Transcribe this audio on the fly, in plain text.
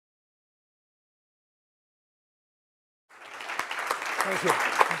Thank you.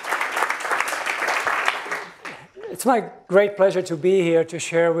 It's my great pleasure to be here to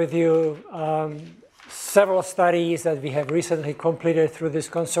share with you several studies that we have recently completed through this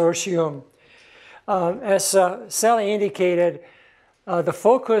consortium. As Sally indicated, the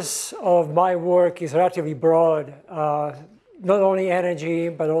focus of my work is relatively broad, not only energy,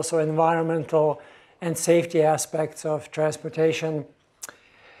 but also environmental and safety aspects of transportation.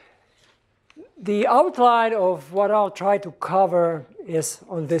 The outline of what I'll try to cover is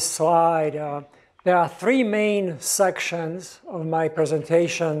on this slide. There are three main sections of my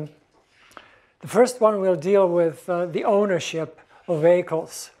presentation. The first one will deal with the ownership of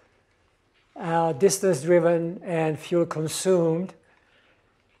vehicles, distance driven and fuel consumed.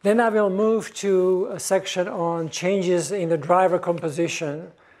 Then I will move to a section on changes in the driver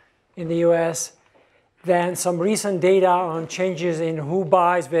composition in the US. Then some recent data on changes in who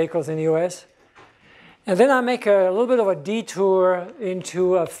buys vehicles in the US. And then I make a little bit of a detour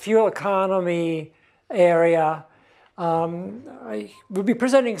into a fuel economy area. I will be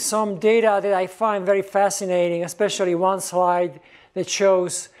presenting some data that I find very fascinating, especially one slide that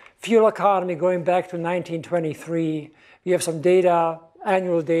shows fuel economy going back to 1923. We have some data,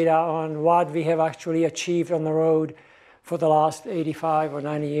 annual data on what we have actually achieved on the road for the last 85 or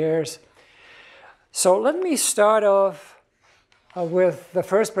 90 years. So let me start off with the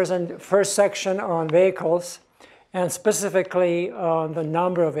first section on vehicles, and specifically on the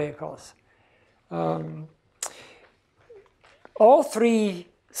number of vehicles. All three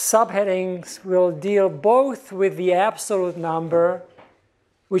subheadings will deal both with the absolute number,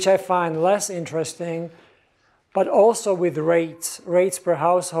 which I find less interesting, but also with rates per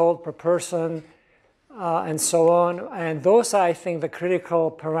household, per person, and so on. And those are, I think, the critical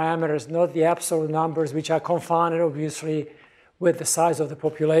parameters, not the absolute numbers, which are confounded, obviously, with the size of the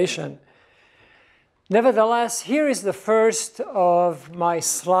population. Nevertheless, here is the first of my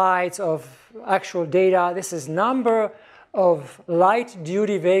slides of actual data. This is number of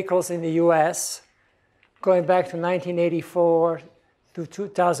light-duty vehicles in the US going back to 1984 to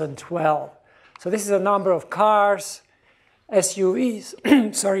 2012. So this is a number of cars,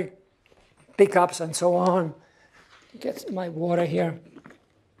 SUVs, sorry, pickups, and so on. Get my water here.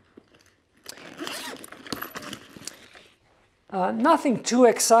 Nothing too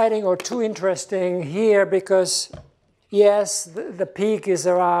exciting or too interesting here because, yes, the peak is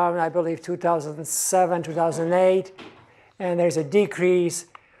around, I believe, 2007, 2008, and there's a decrease.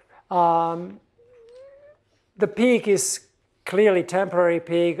 The peak is clearly temporary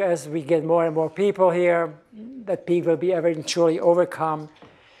peak. As we get more and more people here, that peak will be eventually overcome.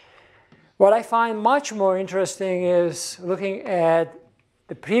 What I find much more interesting is looking at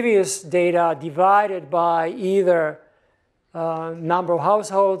the previous data divided by either number of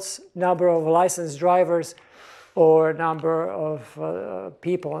households, number of licensed drivers, or number of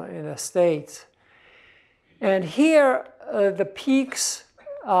people in the States. And here, the peaks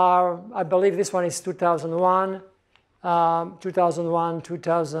are, I believe this one is 2001,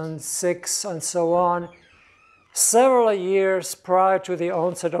 2006, and so on, several years prior to the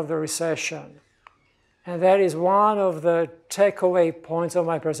onset of the recession. And that is one of the takeaway points of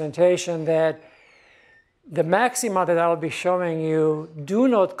my presentation, that the maxima that I'll be showing you do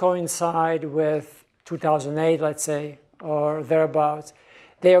not coincide with 2008, let's say, or thereabouts.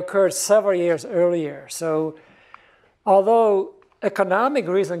 They occurred several years earlier. So although economic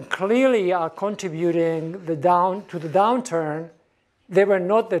reasons clearly are contributing to the downturn, they were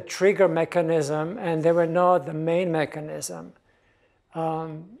not the trigger mechanism, and they were not the main mechanism.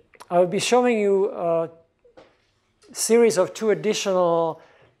 I will be showing you a series of two additional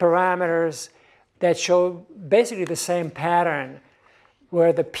parameters that show basically the same pattern,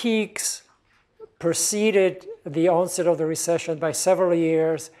 where the peaks preceded the onset of the recession by several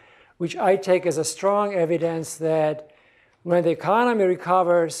years, which I take as a strong evidence that when the economy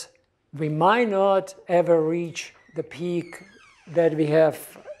recovers, we might not ever reach the peak that we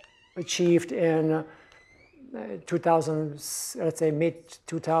have achieved in 2000, let's say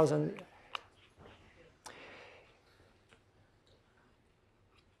mid-2000.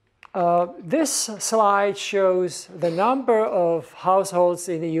 This slide shows the number of households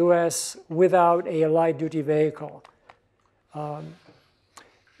in the US without a light-duty vehicle.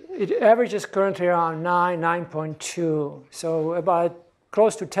 It averages currently around 9.2. So about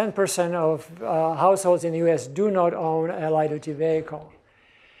close to 10% of households in the US do not own a light-duty vehicle.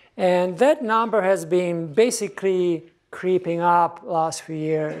 And that number has been basically creeping up last few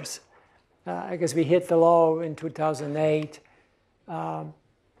years. I guess we hit the low in 2008.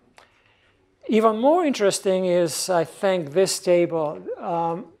 Even more interesting is, I think, this table.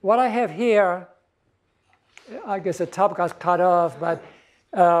 What I have here I guess the top got cut off, but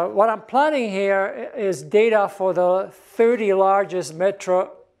what I'm plotting here is data for the 30 largest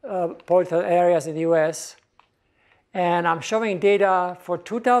metropolitan areas in the US. And I'm showing data for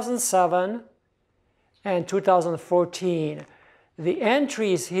 2007 and 2014. The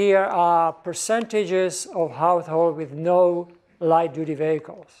entries here are percentages of households with no light-duty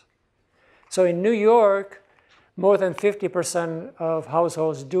vehicles. So in New York, more than 50% of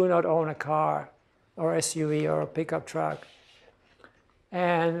households do not own a car or SUV or a pickup truck.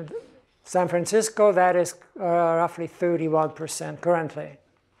 And San Francisco, that is roughly 31% currently.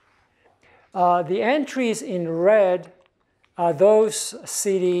 The entries in red are those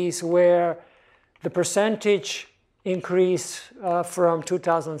cities where the percentage increased from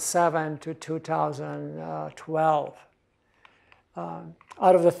 2007 to 2012.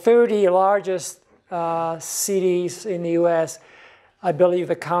 Out of the 30 largest cities in the US, I believe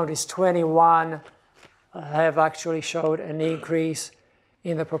the count is 21 have actually showed an increase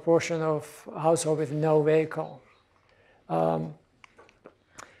in the proportion of households with no vehicle.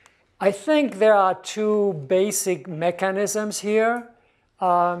 I think there are two basic mechanisms here.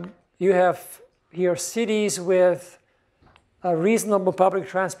 You have here cities with a reasonable public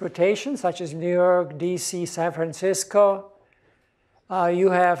transportation, such as New York, DC, San Francisco. You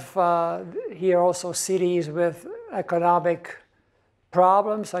have here also cities with economic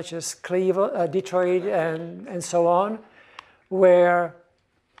problems, such as Cleveland, Detroit, and so on, where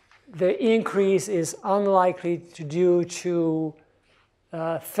the increase is unlikely to due to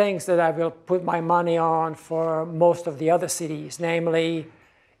things that I will put my money on for most of the other cities, namely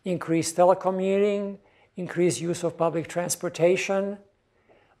increased telecommuting, increased use of public transportation,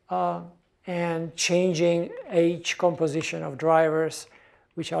 and changing age composition of drivers,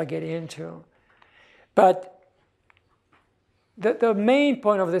 which I'll get into. But the main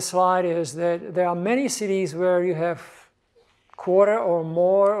point of this slide is that there are many cities where you have quarter or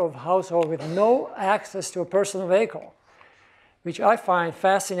more of households with no access to a personal vehicle, which I find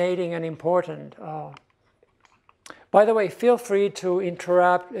fascinating and important. By the way, feel free to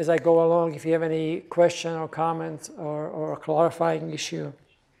interrupt as I go along if you have any question or comments or a clarifying issue.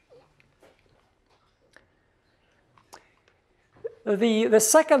 The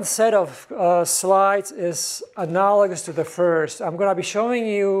second set of slides is analogous to the first. I'm going to be showing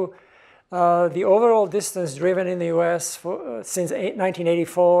you the overall distance driven in the US since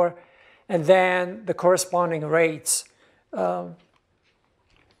 1984, and then the corresponding rates.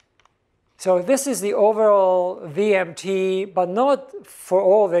 So this is the overall VMT, but not for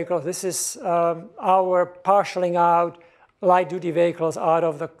all vehicles. This is our partialing out light-duty vehicles out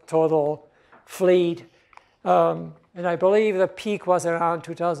of the total fleet. And I believe the peak was around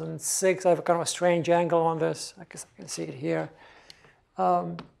 2006. I have kind of a strange angle on this. I guess I can see it here.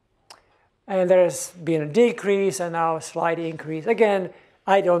 And there's been a decrease and now a slight increase. Again,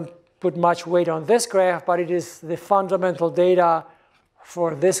 I don't put much weight on this graph, but it is the fundamental data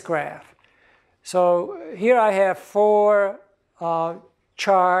for this graph. So here I have four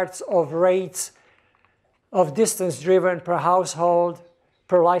charts of rates of distance driven per household,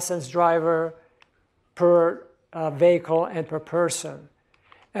 per licensed driver, per vehicle, and per person.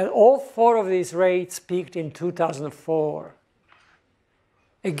 And all four of these rates peaked in 2004.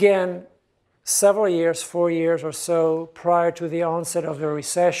 Again, several years, 4 years or so prior to the onset of the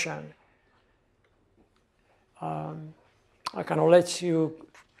recession. I kind of let you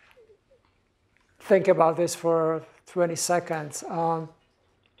think about this for 20 seconds.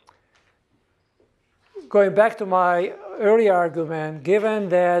 Going back to my earlier argument, given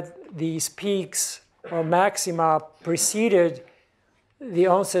that these peaks or maxima preceded the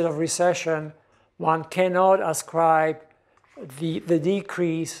onset of recession, one cannot ascribe the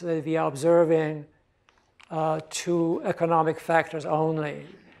decrease that we are observing to economic factors only.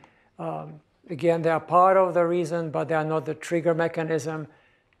 Again, they are part of the reason, but they are not the trigger mechanism,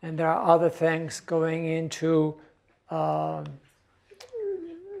 and there are other things going into the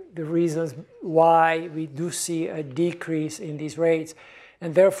reasons why we do see a decrease in these rates.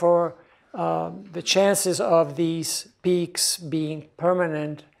 And therefore, the chances of these peaks being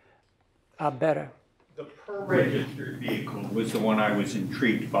permanent are better. The per-registered vehicle was the one I was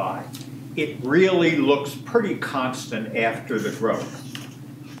intrigued by. It really looks pretty constant after the growth.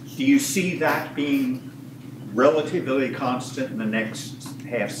 Do you see that being relatively constant in the next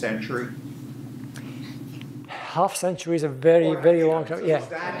half century? Half century is a very, very long time. Yeah,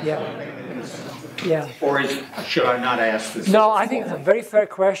 yeah. Or should I not ask this? No, I think it's a very fair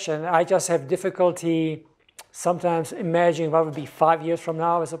question. I just have difficulty sometimes imagining what would be 5 years from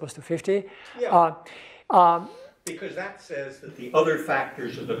now as opposed to 50. Yeah. Because that says that the other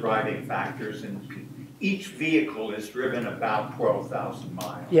factors are the driving factors, and each vehicle is driven about 12,000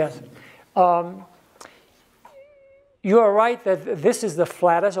 miles. Yes. You are right that this is the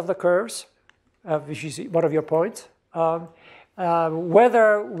flattest of the curves, which is one of your points.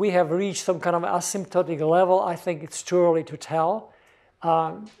 Whether we have reached some kind of asymptotic level, I think it's too early to tell.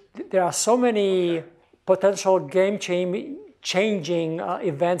 There are so many potential game-changing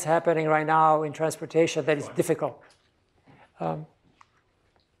events happening right now in transportation that it's difficult.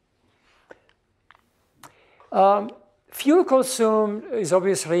 Fuel consumed is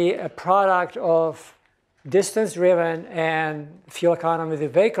obviously a product of distance driven and fuel economy of the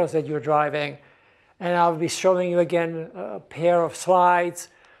vehicles that you're driving. And I'll be showing you again a pair of slides.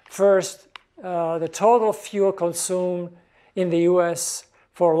 First, the total fuel consumed in the US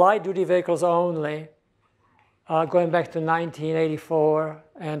for light-duty vehicles only, going back to 1984,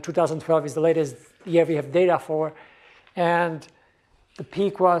 and 2012 is the latest year we have data for. And the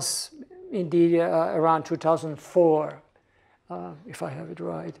peak was indeed around 2004, if I have it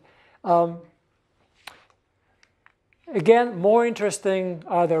right. Again, more interesting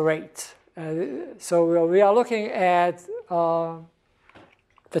are the rates. So we are looking at the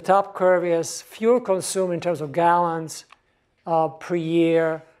top curve is fuel consumed in terms of gallons per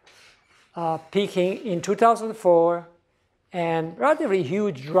year, peaking in 2004, and relatively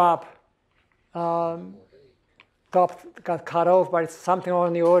huge drop got cut off by something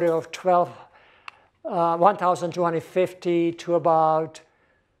on the order of 1,250 to about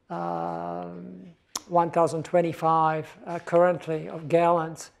 1,025 currently of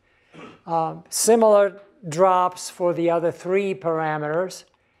gallons. Similar drops for the other three parameters.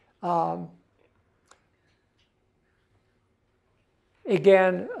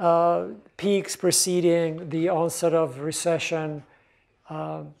 Again, peaks preceding the onset of recession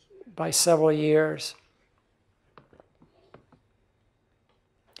by several years.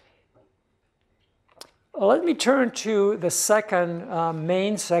 Let me turn to the second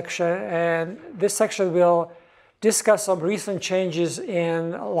main section, and this section will discuss some recent changes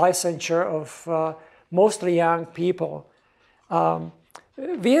in licensure of mostly young people.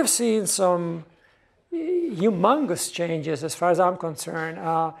 We have seen some humongous changes as far as I'm concerned.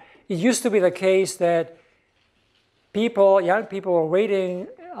 It used to be the case that young people were waiting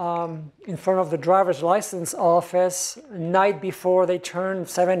in front of the driver's license office the night before they turned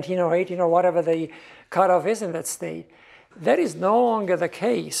 17 or 18 or whatever the cutoff is in that state. That is no longer the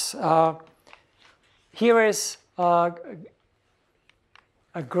case. Here is a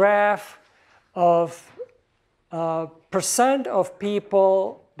graph of percent of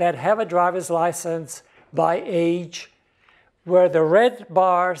people that have a driver's license by age, where the red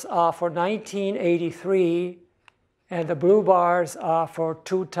bars are for 1983 and the blue bars are for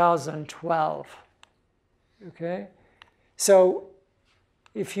 2012. Okay? So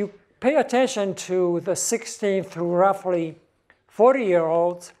if you pay attention to the 16 through roughly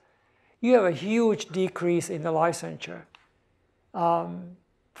 40-year-olds, you have a huge decrease in the licensure.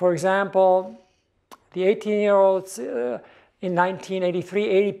 For example, the 18-year-olds in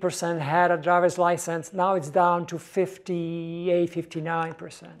 1983, 80% had a driver's license. Now it's down to 58,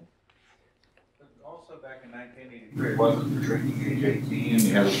 59%. Also back in 1983, wasn't the drinking age 18 and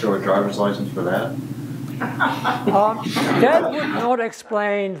you had to show a driver's license for that? That would not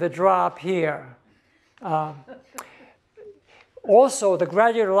explain the drop here. Also, the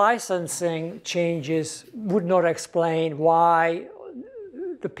graduate licensing changes would not explain why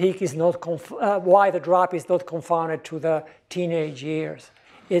the peak is not why the drop is not confounded to the teenage years.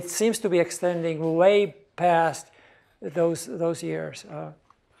 It seems to be extending way past those years.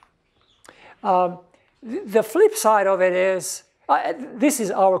 The flip side of it is, this is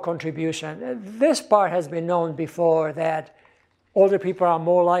our contribution. This part has been known before, that older people are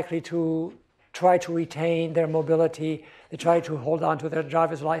more likely to try to retain their mobility. They try to hold on to their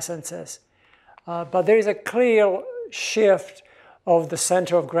driver's licenses. But there is a clear shift of the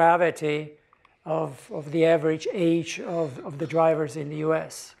center of gravity of the average age of the drivers in the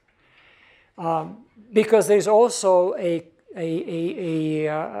US. Because there's also a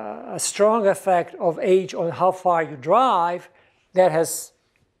strong effect of age on how far you drive that has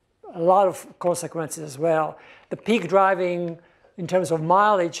a lot of consequences as well. The peak driving in terms of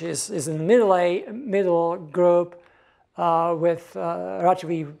mileage is in the middle group with a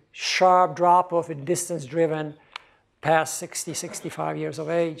relatively sharp drop-off in distance driven past 60, 65 years of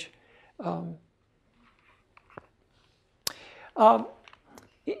age. In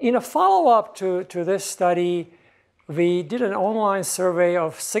a follow-up to this study, we did an online survey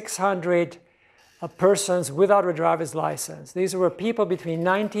of 600 persons without a driver's license. These were people between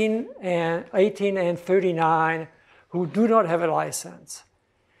 18 and 39 who do not have a license.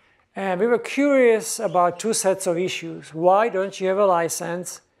 And we were curious about two sets of issues. Why don't you have a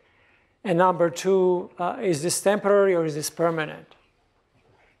license? And number two, is this temporary or is this permanent?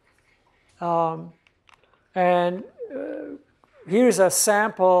 Here's a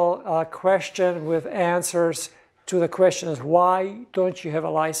sample question with answers to the questions, why don't you have a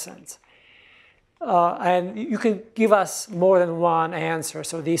license? And you can give us more than one answer,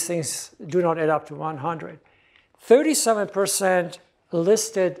 so these things do not add up to 100. 37%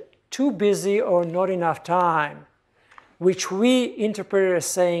 listed too busy or not enough time, which we interpreted as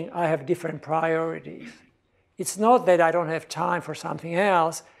saying, I have different priorities. It's not that I don't have time for something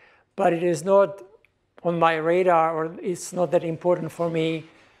else, but it is not on my radar, or it's not that important for me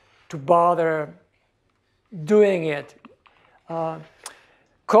to bother doing it.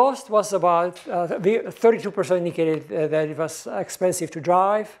 Cost was about, 32% indicated that it was expensive to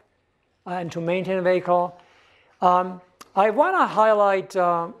drive and to maintain a vehicle. I want to highlight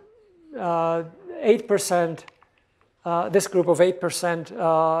 8%, this group of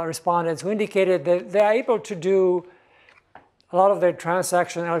 8% respondents who indicated that they are able to do a lot of their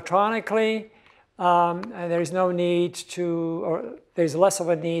transactions electronically, and there is no need to, or there's less of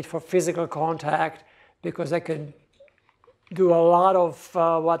a need for physical contact because they can do a lot of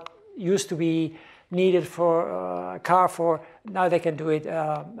what used to be needed for a car for, now they can do it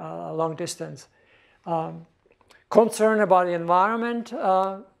a long distance. Concern about the environment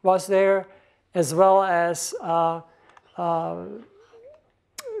was there, as well as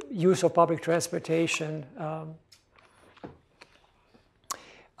use of public transportation.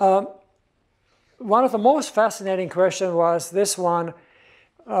 One of the most fascinating questions was this one.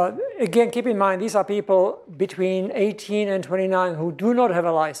 Again, keep in mind, these are people between 18 and 29 who do not have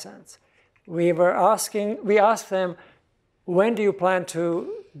a license. We asked them, when do you plan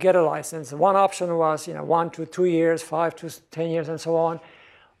to get a license? One option was 1 to 2 years, 5 to 10 years, and so on.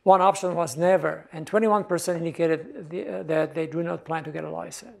 One option was never, and 21% indicated that they do not plan to get a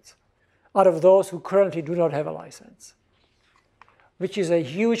license, out of those who currently do not have a license, which is a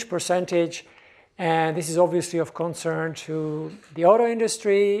huge percentage. And this is obviously of concern to the auto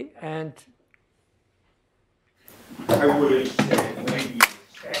industry. And I would say when you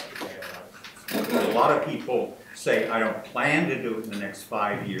check, a lot of people say, I don't plan to do it in the next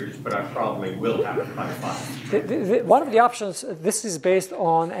 5 years, but I probably will have it by 5. One of the options, this is based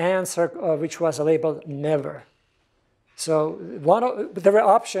on answer which was labeled never. So there were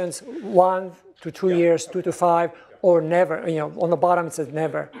options 1 to 2 years, 2 to 5, or never. On the bottom it says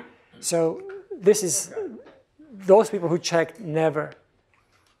never. So this is those people who checked never.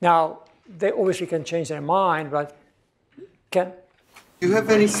 Now, they obviously can change their mind, but Ken? Do you have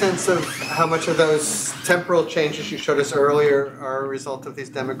any sense of how much of those temporal changes you showed us earlier are a result of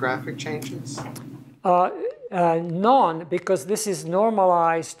these demographic changes? None, because this is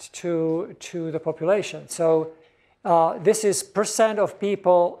normalized to the population. So this is percent of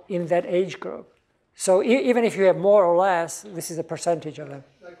people in that age group. So even if you have more or less, this is a percentage of them.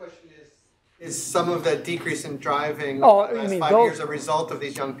 My question is some of that decrease in driving over the last 5 years a result of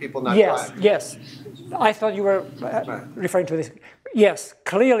these young people not driving? Yes. I thought you were referring to this. Yes,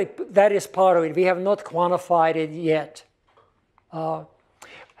 clearly that is part of it. We have not quantified it yet. As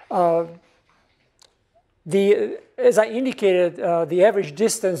I indicated, the average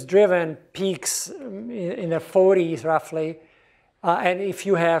distance driven peaks in the 40s roughly. And if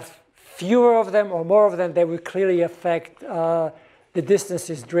you have fewer of them or more of them, they will clearly affect the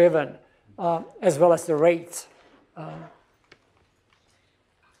distances driven. As well as the rates.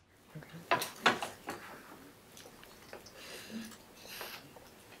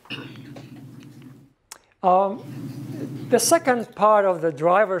 The second part of the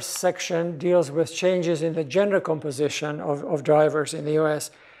drivers section deals with changes in the gender composition of drivers in the US.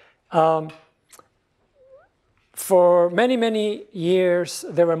 For many, many years,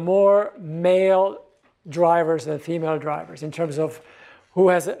 there were more male drivers than female drivers in terms of who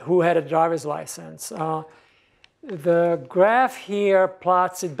had a driver's license. The graph here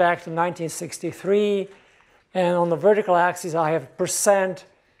plots it back to 1963, and on the vertical axis I have percent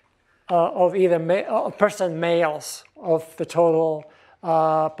of either percent males of the total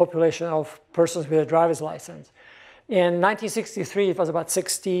population of persons with a driver's license. In 1963 it was about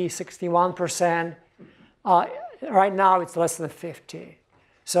 61%. Right now it's less than 50.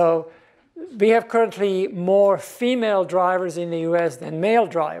 So we have currently more female drivers in the US than male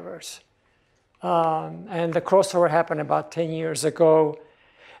drivers. And the crossover happened about 10 years ago.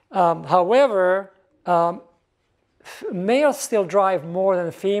 However, males still drive more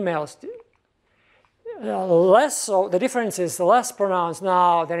than females. Less so, the difference is less pronounced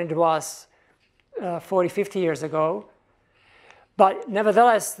now than it was 40, 50 years ago. But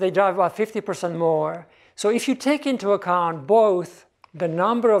nevertheless, they drive about 50% more. So if you take into account both the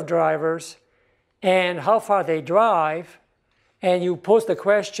number of drivers and how far they drive, and you pose the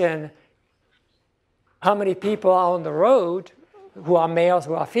question, how many people are on the road, who are males,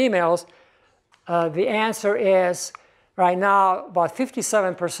 who are females, the answer is, right now, about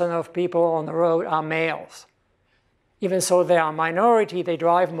 57% of people on the road are males. Even so, they are a minority, they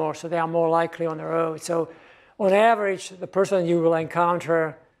drive more, so they are more likely on the road. So on average, the person you will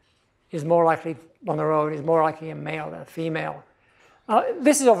encounter is more likely on the road, is more likely a male than a female.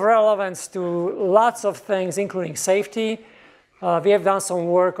 This is of relevance to lots of things, including safety. We have done some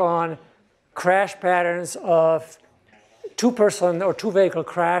work on crash patterns of two-person or two-vehicle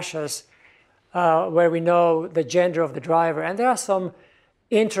crashes where we know the gender of the driver. And there are some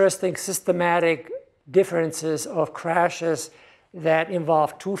interesting systematic differences of crashes that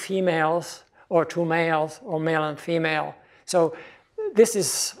involve two females or two males or male and female. So this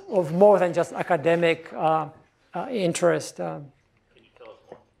is of more than just academic interest. Can you tell us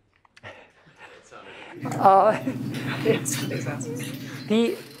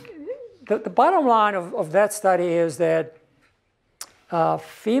more? The bottom line of that study is that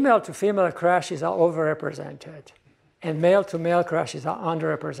female-to-female crashes are overrepresented, and male-to-male crashes are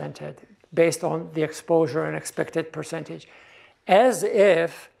underrepresented based on the exposure and expected percentage, as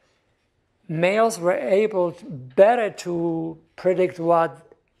if males were able better to predict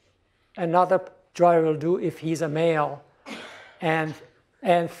what another driver will do if he's a male, and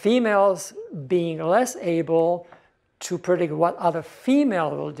females being less able to predict what other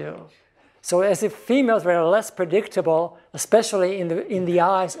female will do. So as if females were less predictable, especially in the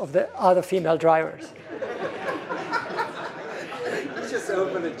eyes of the other female drivers. Just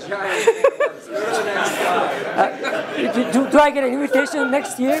open a giant can of worms. Go to the next slide. Do I get an invitation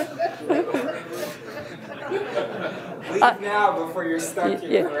next year? Leave now before you're stuck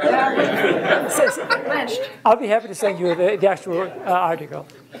here forever. I'll be happy to send you the actual article.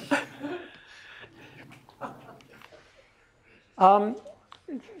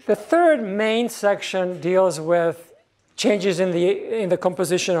 The third main section deals with changes in the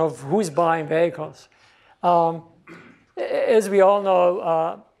composition of who's buying vehicles. As we all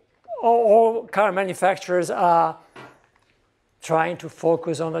know, all car manufacturers are trying to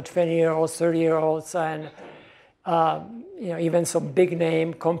focus on the 20-year-olds, 30-year-olds, and even some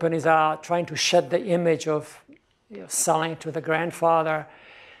big-name companies are trying to shed the image of selling to the grandfather.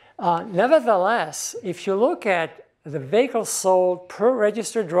 Nevertheless, if you look at the vehicles sold per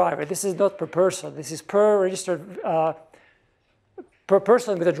registered driver, this is not per person, this is per registered, per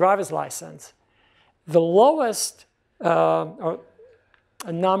person with a driver's license. The lowest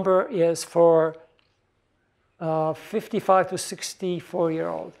number is for 55 to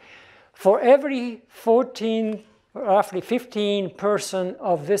 64-year-old. For every roughly 15 person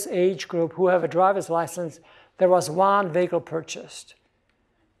of this age group who have a driver's license, there was one vehicle purchased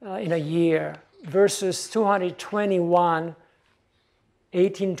in a year, versus 221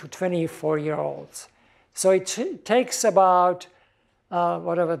 18 to 24-year-olds. So it takes about,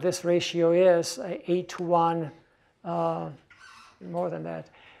 whatever this ratio is, 8 to 1, more than that.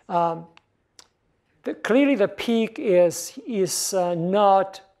 Clearly the peak is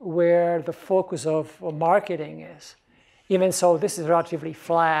not where the focus of marketing is. Even so, this is relatively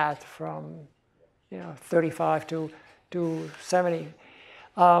flat from 35 to 70.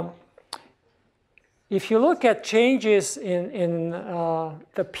 If you look at changes in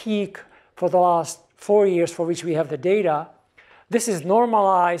the peak for the last 4 years for which we have the data, this is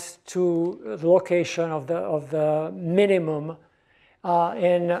normalized to the location of the minimum.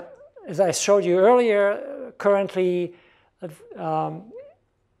 And as I showed you earlier, currently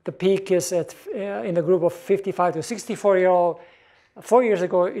the peak is in the group of 55 to 64-year-old. 4 years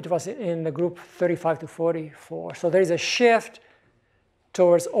ago, it was in the group 35 to 44. So there is a shift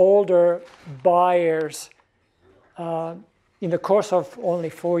towards older buyers in the course of only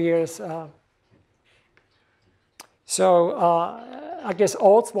 4 years. So I guess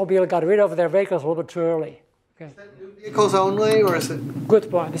Oldsmobile got rid of their vehicles a little bit too early. Okay. Is that new vehicles only, or is it? Good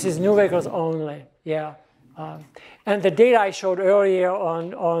point. This is new vehicles only, yeah. And the data I showed earlier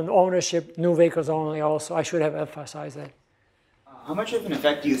on ownership, new vehicles only also, I should have emphasized that. How much of an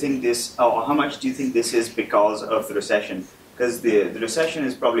effect do you think this, or how much do you think this is because of the recession? Because the recession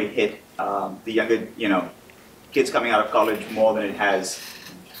has probably hit the younger, kids coming out of college more than it has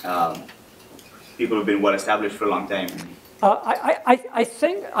people who've been well established for a long time. I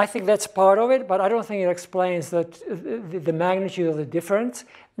think that's part of it, but I don't think it explains the magnitude of the difference.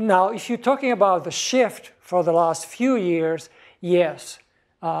 Now, if you're talking about the shift for the last few years, yes.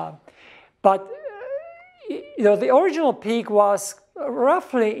 But the original peak was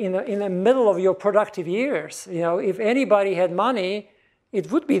roughly in the middle of your productive years. If anybody had money,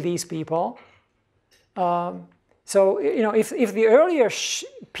 it would be these people. So if the earlier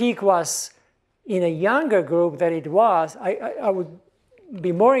peak was in a younger group than it was, I would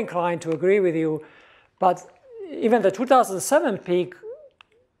be more inclined to agree with you. But even the 2007 peak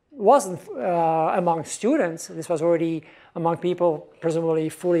wasn't among students. This was already among people presumably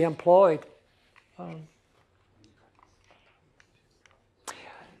fully employed.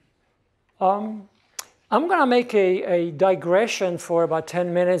 I'm going to make a digression for about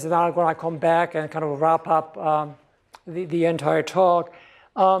 10 minutes, and then I'm going to come back and kind of wrap up the entire talk.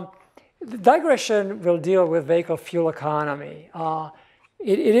 The digression will deal with vehicle fuel economy.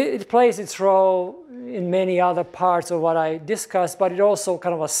 It plays its role in many other parts of what I discussed, but it's also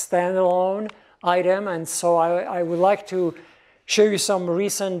kind of a standalone item, and so I would like to show you some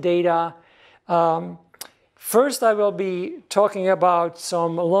recent data. First, I will be talking about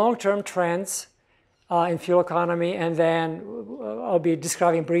some long-term trends in fuel economy, and then I'll be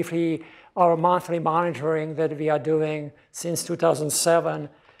describing briefly our monthly monitoring that we are doing since 2007.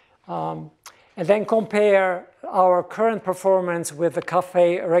 And then compare our current performance with the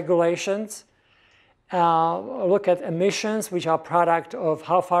CAFE regulations. Look at emissions, which are a product of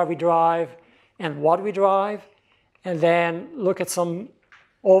how far we drive and what we drive. And then look at some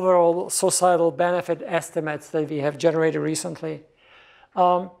overall societal benefit estimates that we have generated recently.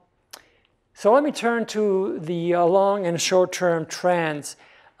 So let me turn to the long and short-term trends.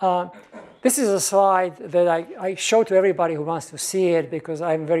 This is a slide that I show to everybody who wants to see it because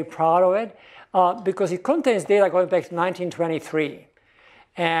I'm very proud of it, because it contains data going back to 1923.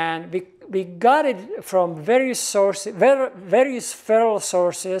 And we got it from various sources, various federal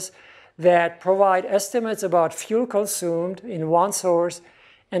sources that provide estimates about fuel consumed in one source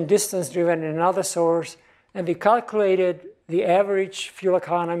and distance driven in another source. And we calculated the average fuel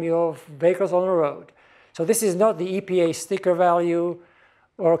economy of vehicles on the road. So this is not the EPA sticker value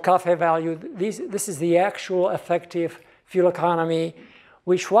or CAFE value. This is the actual effective fuel economy,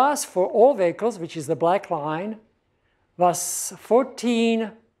 which was for all vehicles, which is the black line, was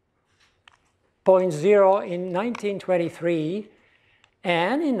 14.0 in 1923.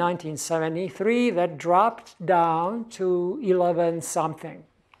 And in 1973, that dropped down to 11 something.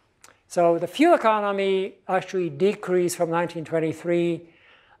 So the fuel economy actually decreased from 1923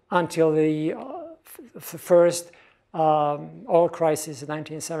 until the first oil crisis in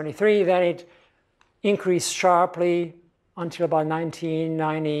 1973. Then it increased sharply until about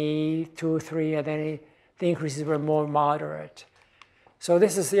 1992, 3, and then the increases were more moderate. So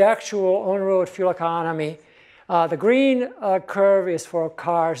this is the actual on-road fuel economy. The green curve is for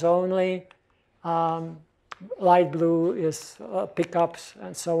cars only. Light blue is pickups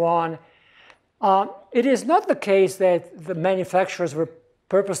and so on. It is not the case that the manufacturers were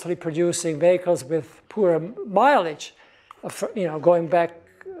purposely producing vehicles with poor mileage, going back.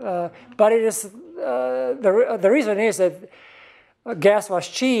 But it is the reason is that gas was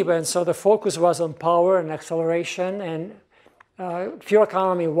cheap, and so the focus was on power and acceleration, and fuel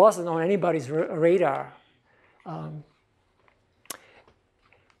economy wasn't on anybody's radar.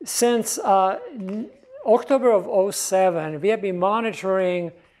 Since October of 2007, we have been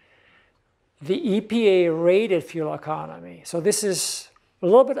monitoring the EPA-rated fuel economy. So this is a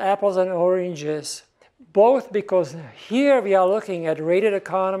little bit apples and oranges, both because here we are looking at rated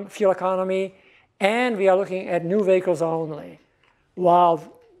fuel economy and we are looking at new vehicles only, while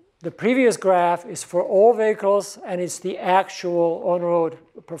the previous graph is for all vehicles and it's the actual on-road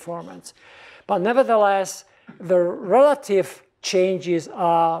performance. But nevertheless, the relative changes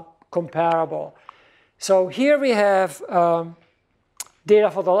are comparable. So here we have data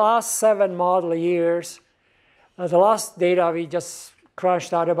for the last 7 model years. The last data we just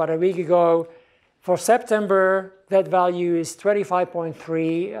crunched out about a week ago. For September, that value is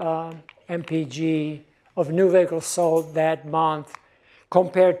 25.3 mpg of new vehicles sold that month,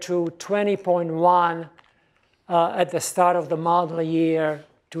 compared to 20.1 at the start of the model year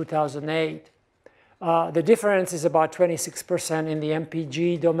 2008. The difference is about 26% in the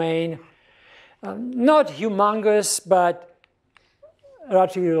mpg domain. Not humongous, but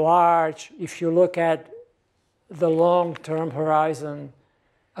relatively large if you look at the long-term horizon.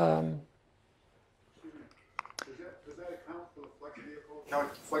 Does that account for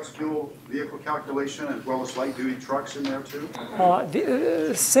the flex fuel vehicle calculation as well as light-duty trucks in there too?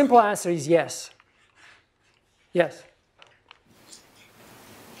 The simple answer is yes. Yes.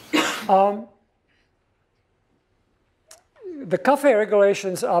 The CAFE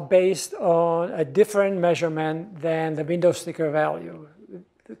regulations are based on a different measurement than the window sticker value.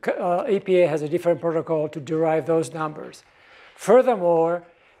 EPA has a different protocol to derive those numbers. Furthermore,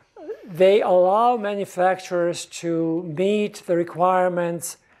 they allow manufacturers to meet the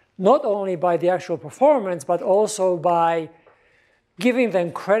requirements not only by the actual performance, but also by giving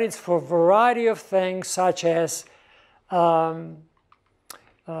them credits for a variety of things, such as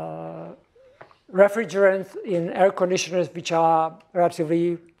refrigerants in air conditioners, which are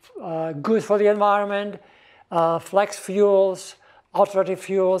relatively good for the environment, flex fuels, alternative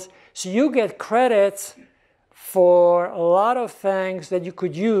fuels. So you get credits for a lot of things that you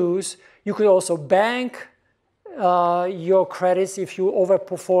could use. You could also bank your credits if you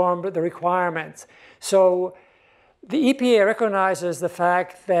overperform the requirements. So the EPA recognizes the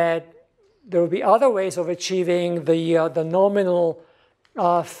fact that there will be other ways of achieving the nominal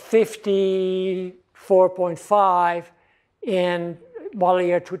 54.5 in model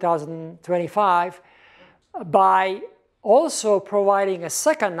year 2025 by also providing a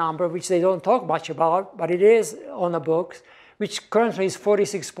second number, which they don't talk much about, but it is on the books, which currently is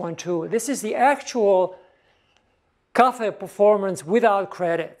 46.2. This is the actual CAFE performance without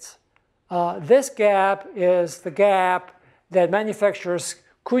credits. This gap is the gap that manufacturers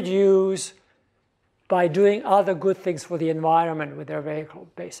could use by doing other good things for the environment with their vehicle,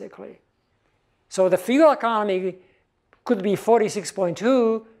 basically. So the fuel economy could be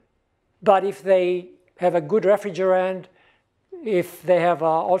 46.2, but if they have a good refrigerant, if they have an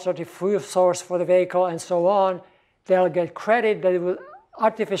alternative fuel source for the vehicle and so on, they'll get credit that will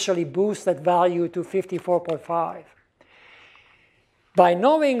artificially boost that value to 54.5. By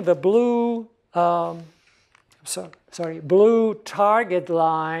knowing the blue, blue target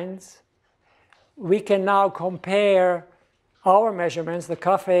lines, we can now compare our measurements, the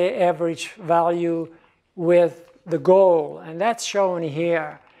CAFE average value, with the goal, and that's shown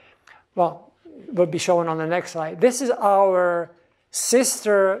here. Well, will be shown on the next slide. This is our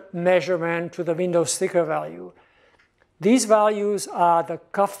sister measurement to the window sticker value. These values are the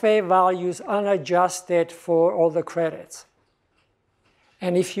CAFE values unadjusted for all the credits.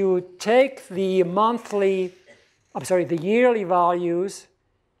 And if you take the the yearly values,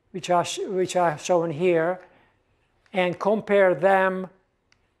 which are shown here, and compare them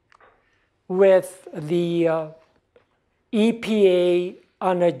with the EPA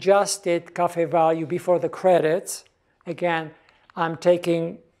unadjusted CAFE value before the credits, again, I'm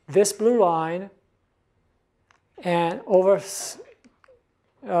taking this blue line and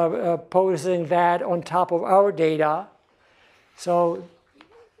posing that on top of our data. So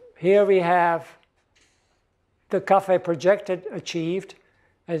here we have the CAFE projected achieved,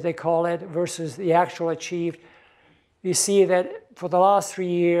 as they call it, versus the actual achieved. You see that for the last 3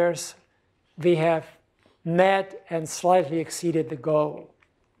 years, we have met and slightly exceeded the goal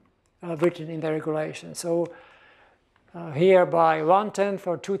written in the regulation. So here by 1/10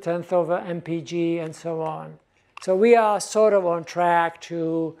 or 2/10 of MPG and so on. So we are sort of on track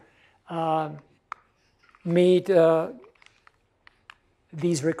to meet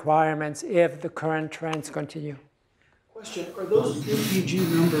these requirements if the current trends continue. Question, are those MPG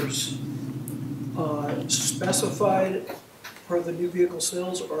numbers specified per the new vehicle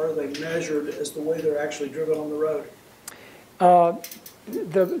sales, or are they measured as the way they're actually driven on the road?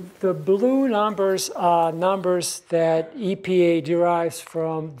 The blue numbers are numbers that EPA derives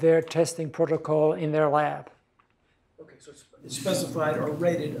from their testing protocol in their lab. Okay, so it's specified or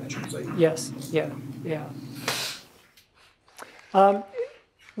rated, I should say. Yes, yeah.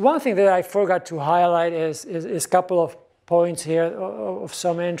 One thing that I forgot to highlight is a couple of points here of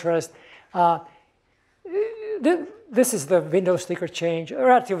some interest. This is the window sticker change, a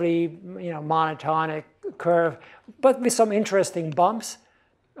relatively monotonic curve, but with some interesting bumps.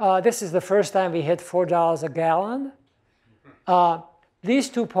 This is the first time we hit $4 a gallon. These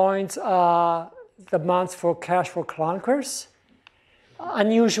 2 points are the months for cash for clunkers.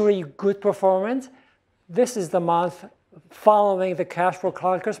 Unusually good performance. This is the month following the cash for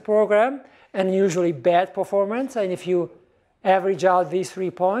clunkers program, and usually bad performance. And if you average out these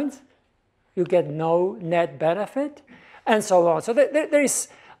 3 points, you get no net benefit, and so on. So there is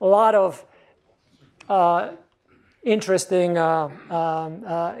a lot of interesting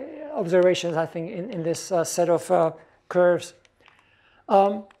observations, I think, in this set of curves.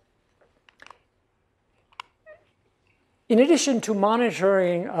 In addition to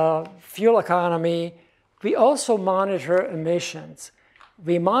monitoring fuel economy, we also monitor emissions.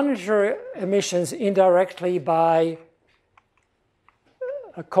 We monitor emissions indirectly by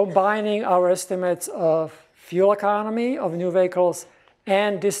combining our estimates of fuel economy of new vehicles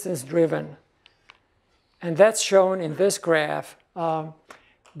and distance driven. And that's shown in this graph.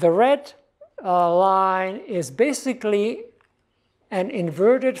 The red line is basically an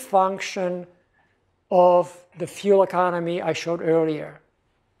inverted function of the fuel economy I showed earlier.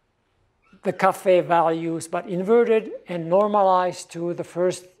 The CAFE values, but inverted and normalized to the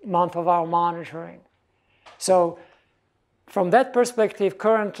first month of our monitoring. So from that perspective,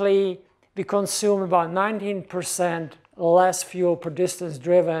 currently we consume about 19% less fuel per distance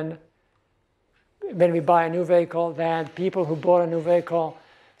driven when we buy a new vehicle than people who bought a new vehicle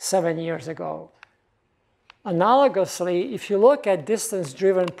 7 years ago. Analogously, if you look at distance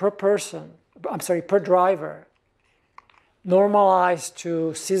driven per person, per driver, normalized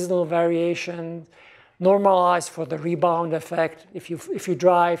to seasonal variation, normalized for the rebound effect. If you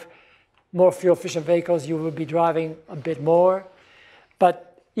drive more fuel efficient vehicles, you will be driving a bit more.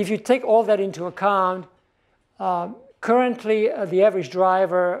 But if you take all that into account, currently the average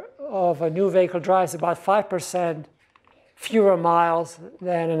driver of a new vehicle drives about 5% fewer miles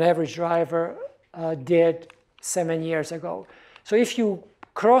than an average driver did 7 years ago. So if you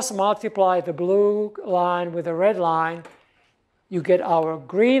cross multiply the blue line with the red line, you get our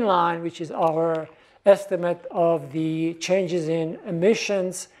green line, which is our estimate of the changes in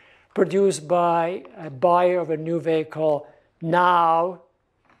emissions produced by a buyer of a new vehicle now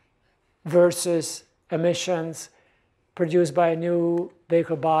versus emissions produced by a new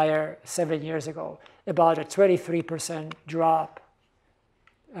vehicle buyer 7 years ago. About a 23% drop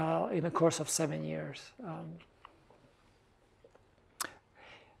in the course of 7 years.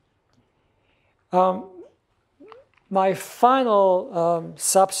 My final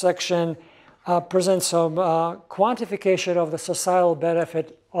subsection presents some quantification of the societal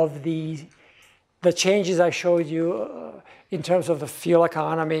benefit of the changes I showed you in terms of the fuel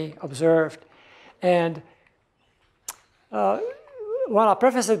economy observed. And well, I'll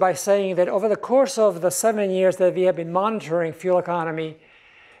preface it by saying that over the course of the 7 years that we have been monitoring fuel economy,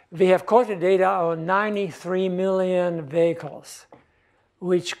 we have collected data on 93 million vehicles,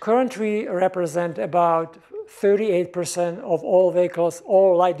 which currently represent about 38% of all vehicles,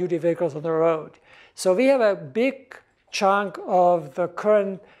 all light-duty vehicles on the road. So we have a big chunk of the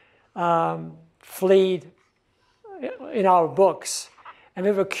current fleet in our books. And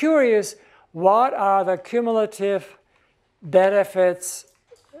we were curious, what are the cumulative benefits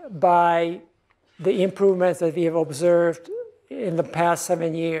by the improvements that we have observed in the past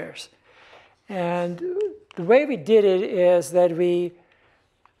 7 years? And the way we did it is that we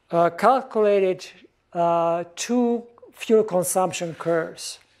calculated two fuel consumption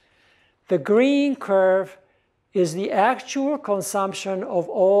curves. The green curve is the actual consumption of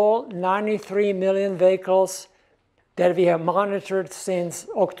all 93 million vehicles that we have monitored since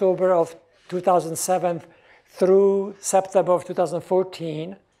October of 2007 through September of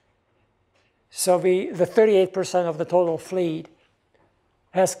 2014. So the 38% of the total fleet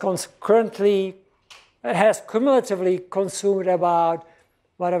has cumulatively consumed about,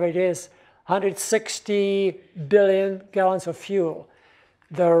 whatever it is, 160 billion gallons of fuel.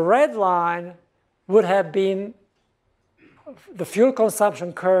 The red line would have been the fuel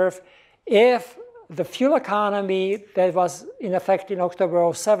consumption curve if the fuel economy that was in effect in October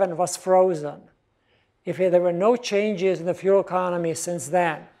of 2007 was frozen. If there were no changes in the fuel economy since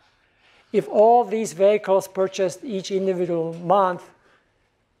then. If all these vehicles purchased each individual month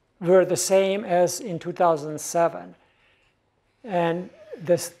were the same as in 2007. And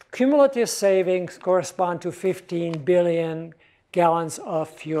the cumulative savings correspond to 15 billion gallons of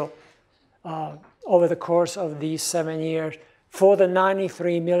fuel over the course of these 7 years for the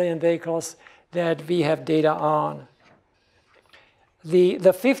 93 million vehicles that we have data on. The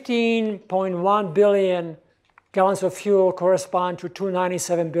 15.1 billion gallons of fuel correspond to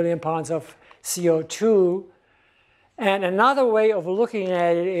 297 billion pounds of CO2. And another way of looking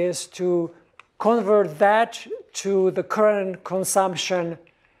at it is to convert that to the current consumption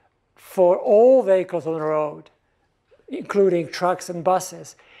for all vehicles on the road, including trucks and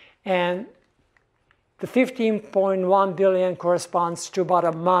buses. And the 15.1 billion corresponds to about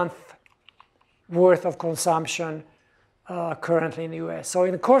a month worth of consumption currently in the US. So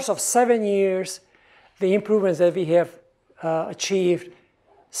in the course of 7 years, the improvements that we have achieved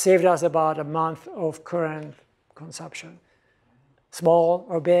saved us about a month of current consumption. Small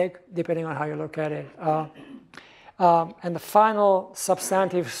or big, depending on how you look at it. And the final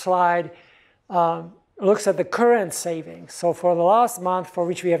substantive slide looks at the current savings. So for the last month for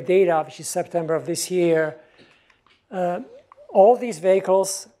which we have data, which is September of this year, all these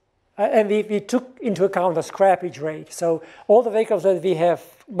vehicles, and we took into account the scrappage rate. So all the vehicles that we have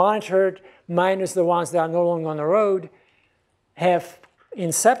monitored, minus the ones that are no longer on the road, have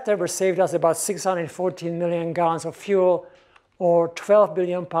in September saved us about 614 million gallons of fuel, or 12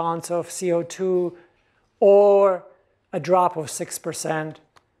 billion pounds of CO2, or a drop of 6%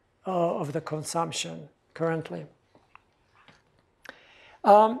 of the consumption currently.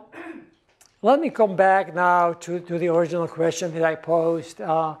 Let me come back now to the original question that I posed.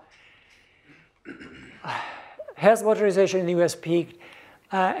 Has motorization in the US peaked?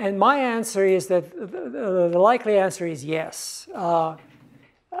 And my answer is that the likely answer is yes,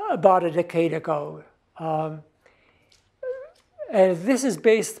 about a decade ago. And this is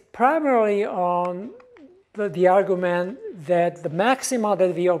based primarily on the argument that the maxima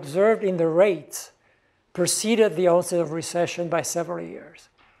that we observed in the rates preceded the onset of recession by several years.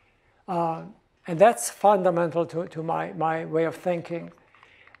 And that's fundamental to my way of thinking.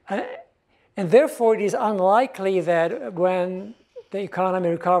 And therefore, it is unlikely that when the economy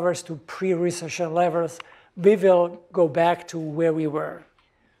recovers to pre-recession levels, we will go back to where we were.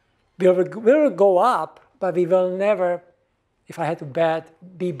 We will go up, but we will never, if I had to bet,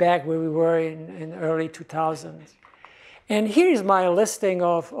 be back where we were in early 2000s. And here is my listing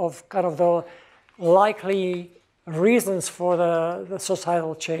of kind of the likely reasons for the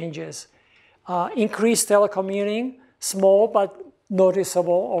societal changes. Increased telecommuting, small but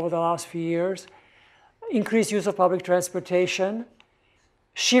noticeable over the last few years. Increased use of public transportation.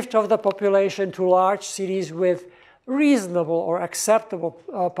 Shift of the population to large cities with reasonable or acceptable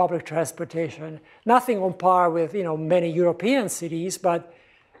public transportation. Nothing on par with many European cities, but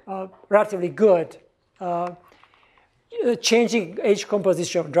relatively good. Changing age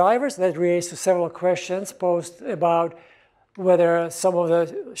composition of drivers, that relates to several questions posed about whether some of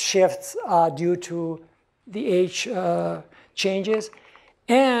the shifts are due to the age changes,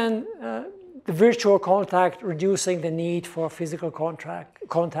 and the virtual contact reducing the need for physical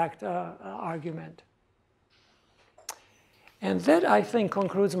contact argument. And that, I think,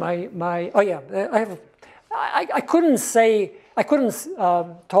 concludes my oh yeah, I couldn't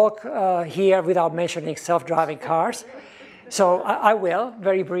talk here without mentioning self-driving cars, so I will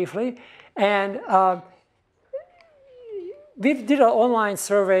very briefly. And we did an online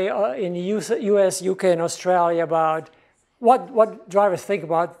survey in the US, UK, and Australia about what drivers think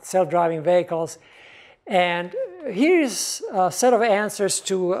about self-driving vehicles. And here's a set of answers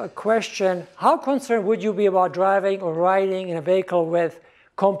to a question: how concerned would you be about driving or riding in a vehicle with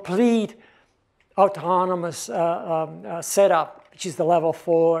complete autonomous setup, which is the level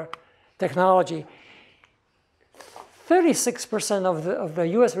 4 technology? 36% of the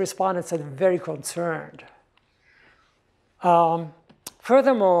US respondents said very concerned.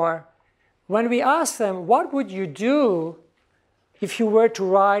 Furthermore, when we asked them, what would you do if you were to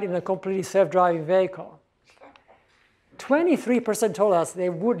ride in a completely self-driving vehicle? 23% told us they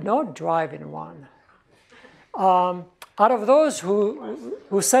would not drive in one. Out of those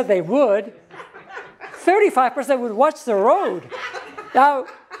who said they would, 35% would watch the road. Now,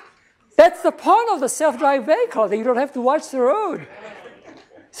 that's the point of the self-driving vehicle, that you don't have to watch the road.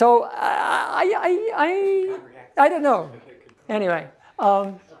 So I don't know. Anyway,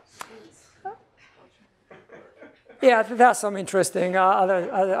 yeah, there's some interesting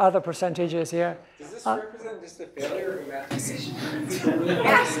other percentages here. Does this represent just a failure of mathematician?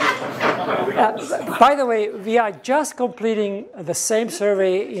 By the way, we are just completing the same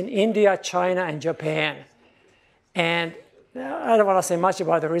survey in India, China, and Japan. And I don't want to say much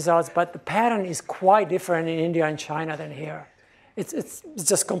about the results, but the pattern is quite different in India and China than here. It's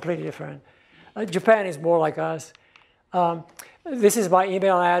just completely different. Japan is more like us. This is my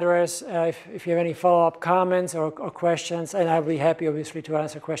email address if you have any follow-up comments or questions, and I'll be happy, obviously, to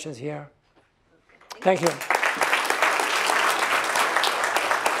answer questions here. Thank you.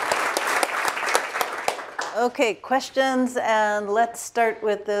 Okay, questions, and let's start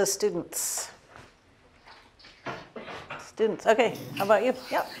with the students. Students, okay, how about you?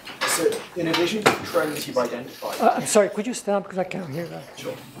 Yep. So, in addition to the trends you've identified... I'm sorry, could you stand up because I can't hear that?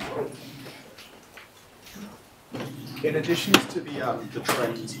 Sure. In addition to the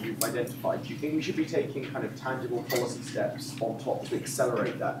trends you've identified, do you think we should be taking kind of tangible policy steps on top to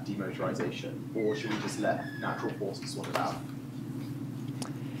accelerate that demotorization, or should we just let natural forces sort it out?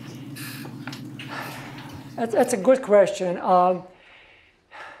 That's a good question.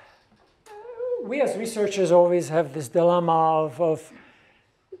 We as researchers always have this dilemma of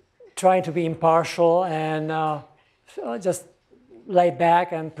trying to be impartial and just lay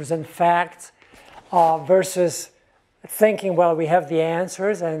back and present facts versus thinking, well, we have the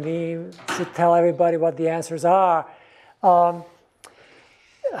answers and we should tell everybody what the answers are.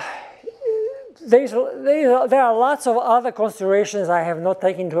 There are lots of other considerations I have not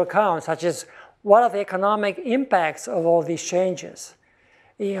taken into account, such as what are the economic impacts of all these changes?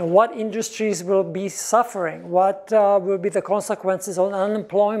 What industries will be suffering? What will be the consequences on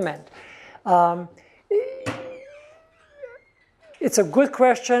unemployment? It's a good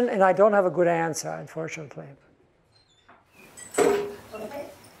question, and I don't have a good answer, unfortunately.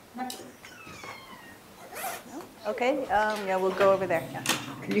 Okay, yeah, we'll go over there. Yeah.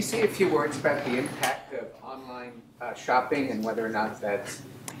 Can you say a few words about the impact of online shopping and whether or not that's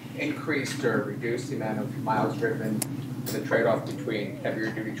increased or reduced the amount of miles driven, the trade-off between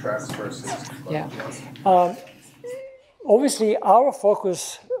heavier duty trucks versus Yeah. Obviously, our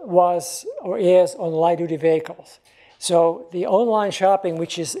focus was or is on light-duty vehicles. So the online shopping,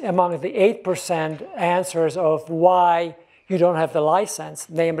 which is among the 8% answers of why you don't have the license,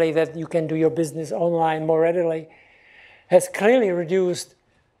 namely that you can do your business online more readily, has clearly reduced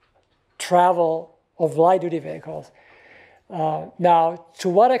travel of light-duty vehicles. Now, to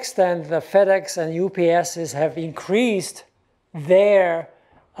what extent the FedEx and UPSs have increased their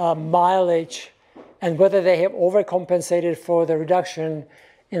mileage and whether they have overcompensated for the reduction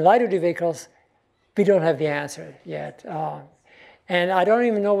in light-duty vehicles, we don't have the answer yet. And I don't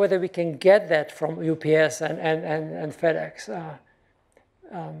even know whether we can get that from UPS and FedEx. Okay,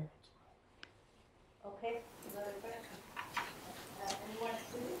 another question.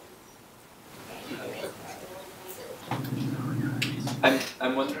 Anyone?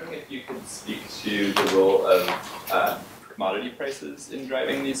 I'm wondering if you could speak to the role of commodity prices in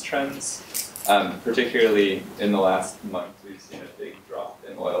driving these trends. Particularly in the last month, we've seen a big drop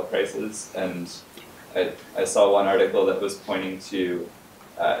in oil prices, and I saw one article that was pointing to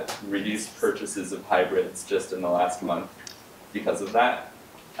reduced purchases of hybrids just in the last month because of that.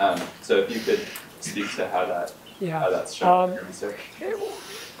 So if you could speak to how that's shown in your research.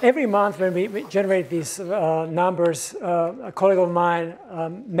 Every month when we generate these numbers, a colleague of mine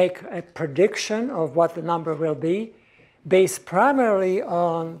make a prediction of what the number will be based primarily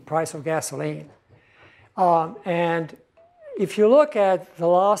on price of gasoline. And if you look at the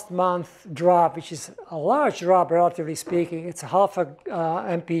last month drop, which is a large drop relatively speaking, it's half a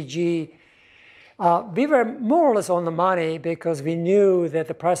mpg, we were more or less on the money because we knew that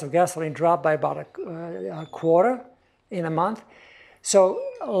the price of gasoline dropped by about a quarter in a month. So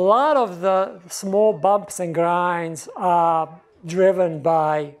a lot of the small bumps and grinds are driven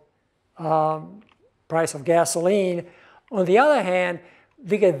by price of gasoline. On the other hand,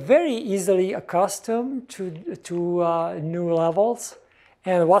 we get very easily accustomed to new levels.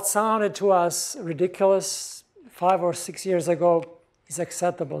 And what sounded to us ridiculous 5 or 6 years ago is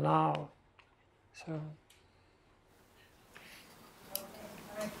acceptable now. So.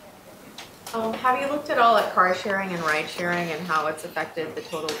 Have you looked at all at car sharing and ride sharing and how it's affected the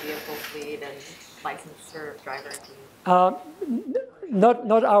total vehicle fleet and licensed drivers?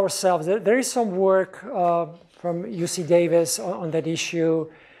 Not ourselves. There is some work from UC Davis on that issue.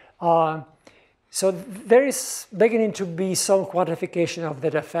 So there is beginning to be some quantification of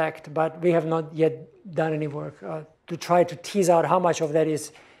that effect, but we have not yet done any work to try to tease out how much of that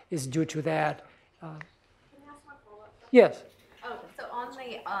is due to that. Can I ask one follow-up? Yes. Oh, so on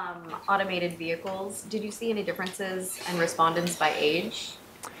the automated vehicles, did you see any differences in respondents by age?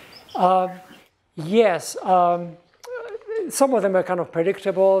 Yes. Some of them are kind of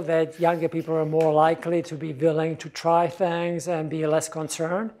predictable, that younger people are more likely to be willing to try things and be less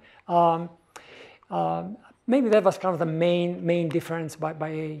concerned. Maybe that was kind of the main difference by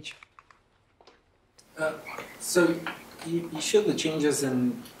age. So you showed the changes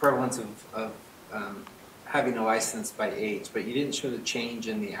in prevalence of having a license by age, but you didn't show the change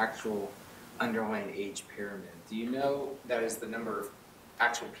in the actual underlying age pyramid. Do you know that is the number of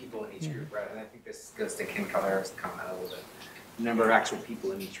actual people in each group, right? And I think this goes to Ken Calera's comment a little bit. The number of actual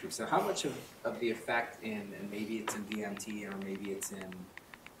people in each group. So how much of the effect in, and maybe it's in VMT or maybe it's in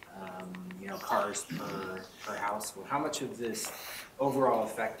cars per household, how much of this overall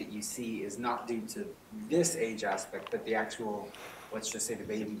effect that you see is not due to this age aspect, but the actual, let's just say the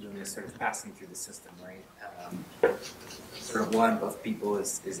baby boom is sort of passing through the system, right? Sort of one of people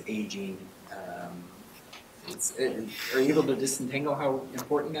is aging. Are you able to disentangle how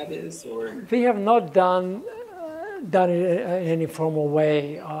important that is, or? We have not done it in any formal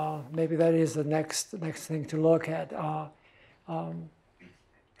way. Maybe that is the next thing to look at.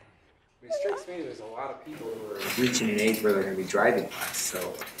 It strikes me there's a lot of people who are reaching an age where they're going to be driving less,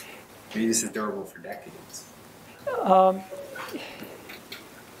 so maybe this is durable for decades. I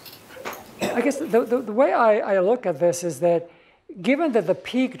guess the way I look at this is that given that the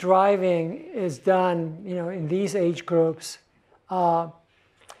peak driving is done, in these age groups, the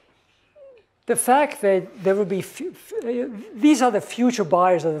fact that there will be these are the future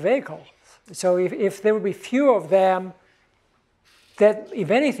buyers of the vehicle. So if there will be fewer of them, that if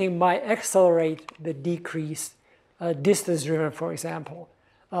anything might accelerate the decrease distance driven, for example,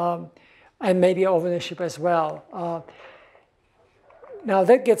 and maybe ownership as well. Now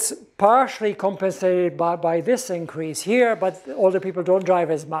that gets partially compensated by this increase here, but older people don't drive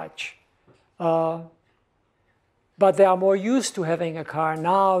as much. But they are more used to having a car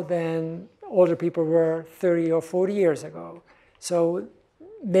now than older people were 30 or 40 years ago. So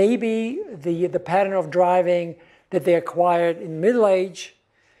maybe the pattern of driving that they acquired in middle age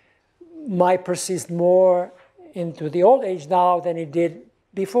might persist more into the old age now than it did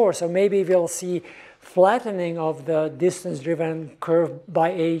before. So maybe we'll see flattening of the distance-driven curve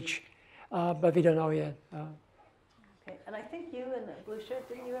by age, but we don't know yet. Okay, and I think you in the blue shirt,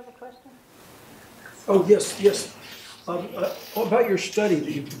 didn't you have a question? Oh, yes, yes. About your study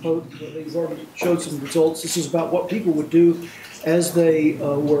that you proposed, that you've already showed some results. This is about what people would do as they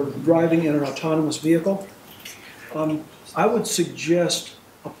were driving in an autonomous vehicle. I would suggest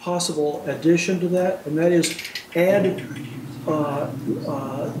a possible addition to that, and that is add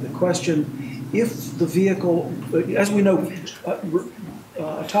the question, if the vehicle, as we know,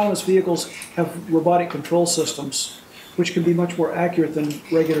 autonomous vehicles have robotic control systems, which can be much more accurate than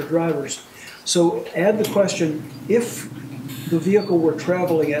regular drivers. So add the question, if the vehicle were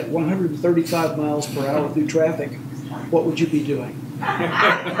traveling at 135 miles per hour through traffic, what would you be doing?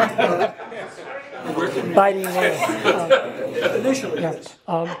 Biting nails. Initially, Yeah. yes.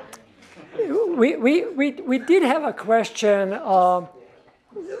 We did have a question.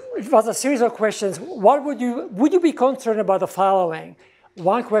 It was a series of questions. What would you be concerned about the following?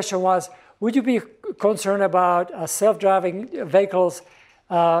 One question was, would you be concerned about self-driving vehicles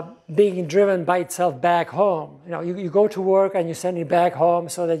being driven by itself back home? You know, you go to work and you send it back home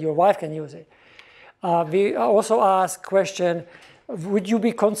so that your wife can use it. We also asked question, would you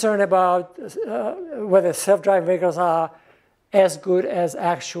be concerned about whether self-driving vehicles are as good as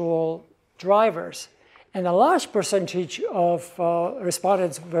actual drivers? And a large percentage of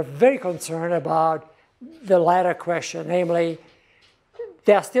respondents were very concerned about the latter question, namely,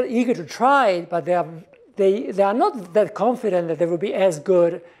 they are still eager to try it, but they are not that confident that they will be as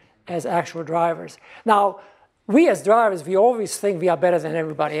good as actual drivers. Now, we as drivers, we always think we are better than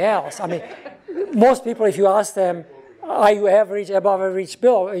everybody else. I mean, most people, if you ask them, are you average, above average?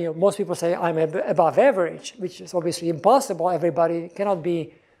 Bill, you know, most people say I'm above average, which is obviously impossible. Everybody cannot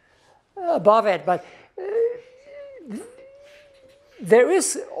be above it, but there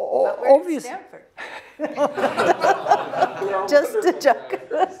is obvious. Just a joke.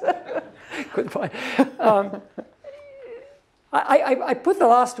 Good point. I put the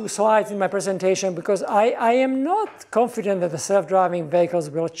last two slides in my presentation because I am not confident that the self-driving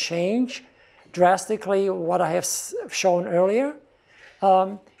vehicles will change drastically what I have shown earlier.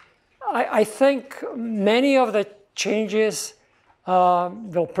 I think many of the changes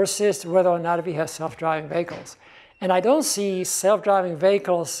will persist whether or not we have self-driving vehicles. And I don't see self-driving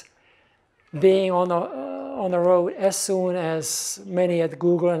vehicles being on the road as soon as many at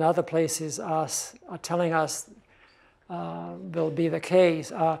Google and other places are telling us will be the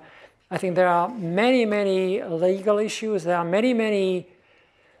case. I think there are many, many legal issues. There are many, many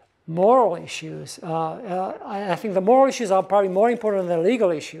moral issues. I think the moral issues are probably more important than the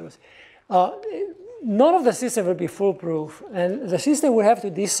legal issues. None of the system will be foolproof, and the system will have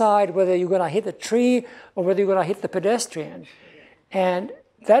to decide whether you're going to hit a tree or whether you're going to hit the pedestrian. And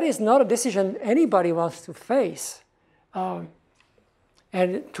that is not a decision anybody wants to face. And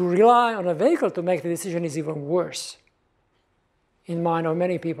to rely on a vehicle to make the decision is even worse in mind of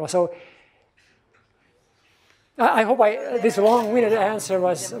many people. So I hope this long-winded answer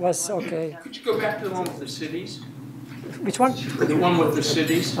was okay. Could you go back to the one with the cities? Which one? The one with the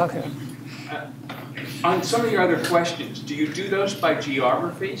cities. Okay. On some of your other questions, do you do those by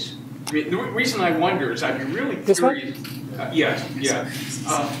geographies? I mean, the reason I wonder is I'd be really curious. Yes, yeah.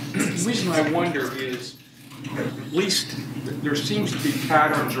 The reason I wonder is, at least there seems to be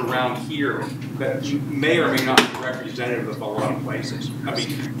patterns around here that may or may not be representative of a lot of places. I mean,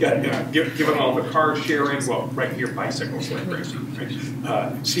 given all the car sharing, well, right here, bicycles, like racing,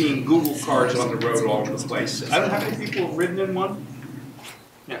 right? Seeing Google cars on the road all over the place. I don't know how many people have ridden in one.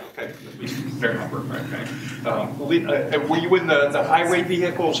 Yeah, okay, fair number, okay. Were you in the highway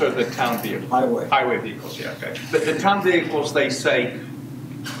vehicles or the town vehicles? Highway vehicles, yeah, okay. The town vehicles, they say,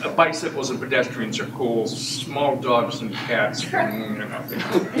 bicycles and pedestrians are cool, small dogs and cats.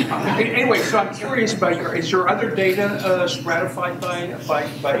 Anyway, so I'm curious about is your other data stratified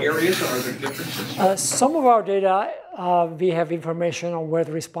by areas, or are there differences? Some of our data, we have information on where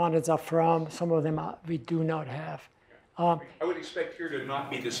the respondents are from. Some of them we do not have. I would expect here to not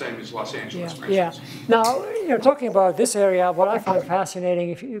be the same as Los Angeles, for yeah. instance. Now, you're talking about this area, what I find fascinating,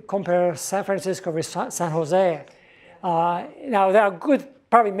 if you compare San Francisco with San Jose, now there are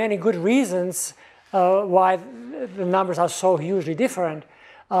probably many good reasons why the numbers are so hugely different.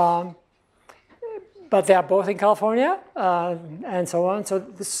 But they are both in California, and so on. So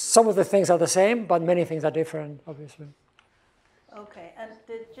some of the things are the same, but many things are different, obviously. Okay, and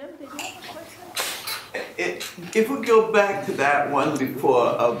Jim, did you have a question? If we go back to that one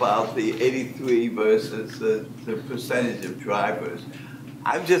before about the 83 versus the percentage of drivers,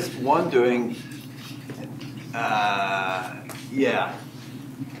 I'm just wondering, yeah.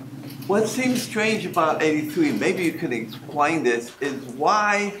 What seems strange about 83, maybe you could explain this, is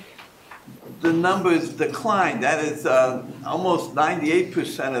why the numbers declined. That is almost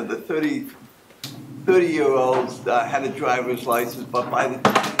 98% of the 30-year-olds had a driver's license, but by the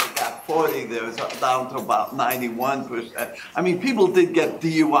time they got 40, they was down to about 91%. I mean, people did get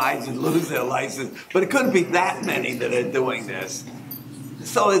DUIs and lose their license, but it couldn't be that many that are doing this.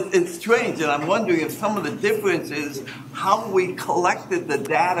 So it's strange, and I'm wondering if some of the difference is how we collected the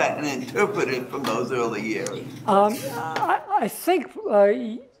data and interpreted it from those early years. I think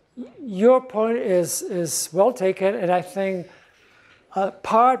your point is well taken, and I think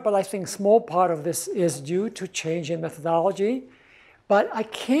but I think small part of this is due to change in methodology. But I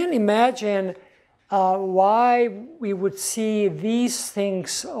can't imagine why we would see these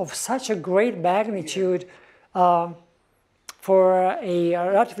things of such a great magnitude for a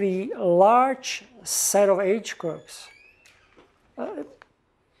relatively large set of age groups.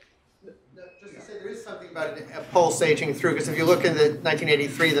 Just to say, there is something about a pulse aging through, because if you look at the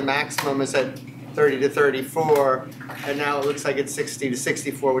 1983, the maximum is at 30 to 34, and now it looks like it's 60 to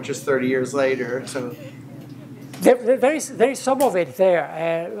 64, which is 30 years later. So there is some of it there.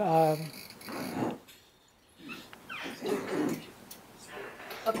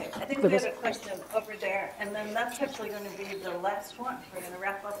 Okay, I think we have a question over there, and then that's actually going to be the last one. We're going to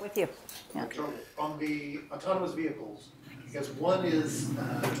wrap up with you. Yeah. So on the autonomous vehicles, because one is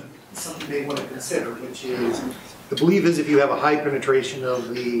something they want to consider, which is the belief is if you have a high penetration of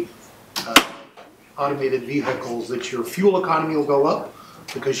the automated vehicles, that your fuel economy will go up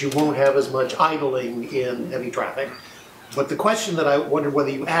because you won't have as much idling in heavy traffic. But the question that I wondered whether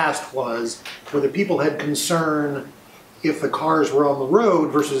you asked was whether people had concern if the cars were on the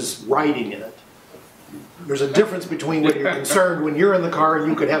road versus riding in it. There's a difference between when you're concerned when you're in the car and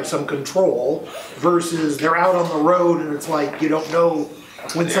you could have some control versus they're out on the road and it's like you don't know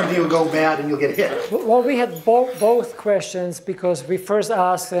when something will go bad and you'll get hit. Well, we had both questions, because we first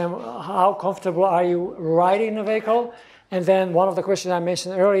asked them, how comfortable are you riding a vehicle? And then one of the questions I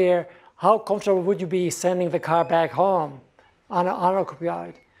mentioned earlier, how comfortable would you be sending the car back home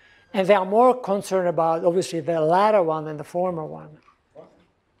unoccupied? And they are more concerned about, obviously, the latter one than the former one.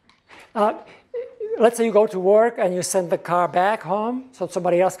 Let's say you go to work and you send the car back home so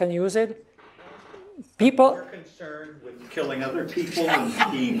somebody else can use it. People are concerned with killing other people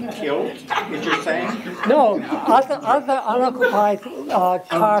and being killed, is you're saying? No, other unoccupied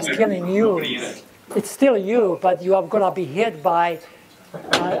cars killing you. It's still you, but you are going to be hit by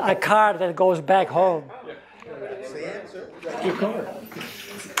a car that goes back home. that's the answer.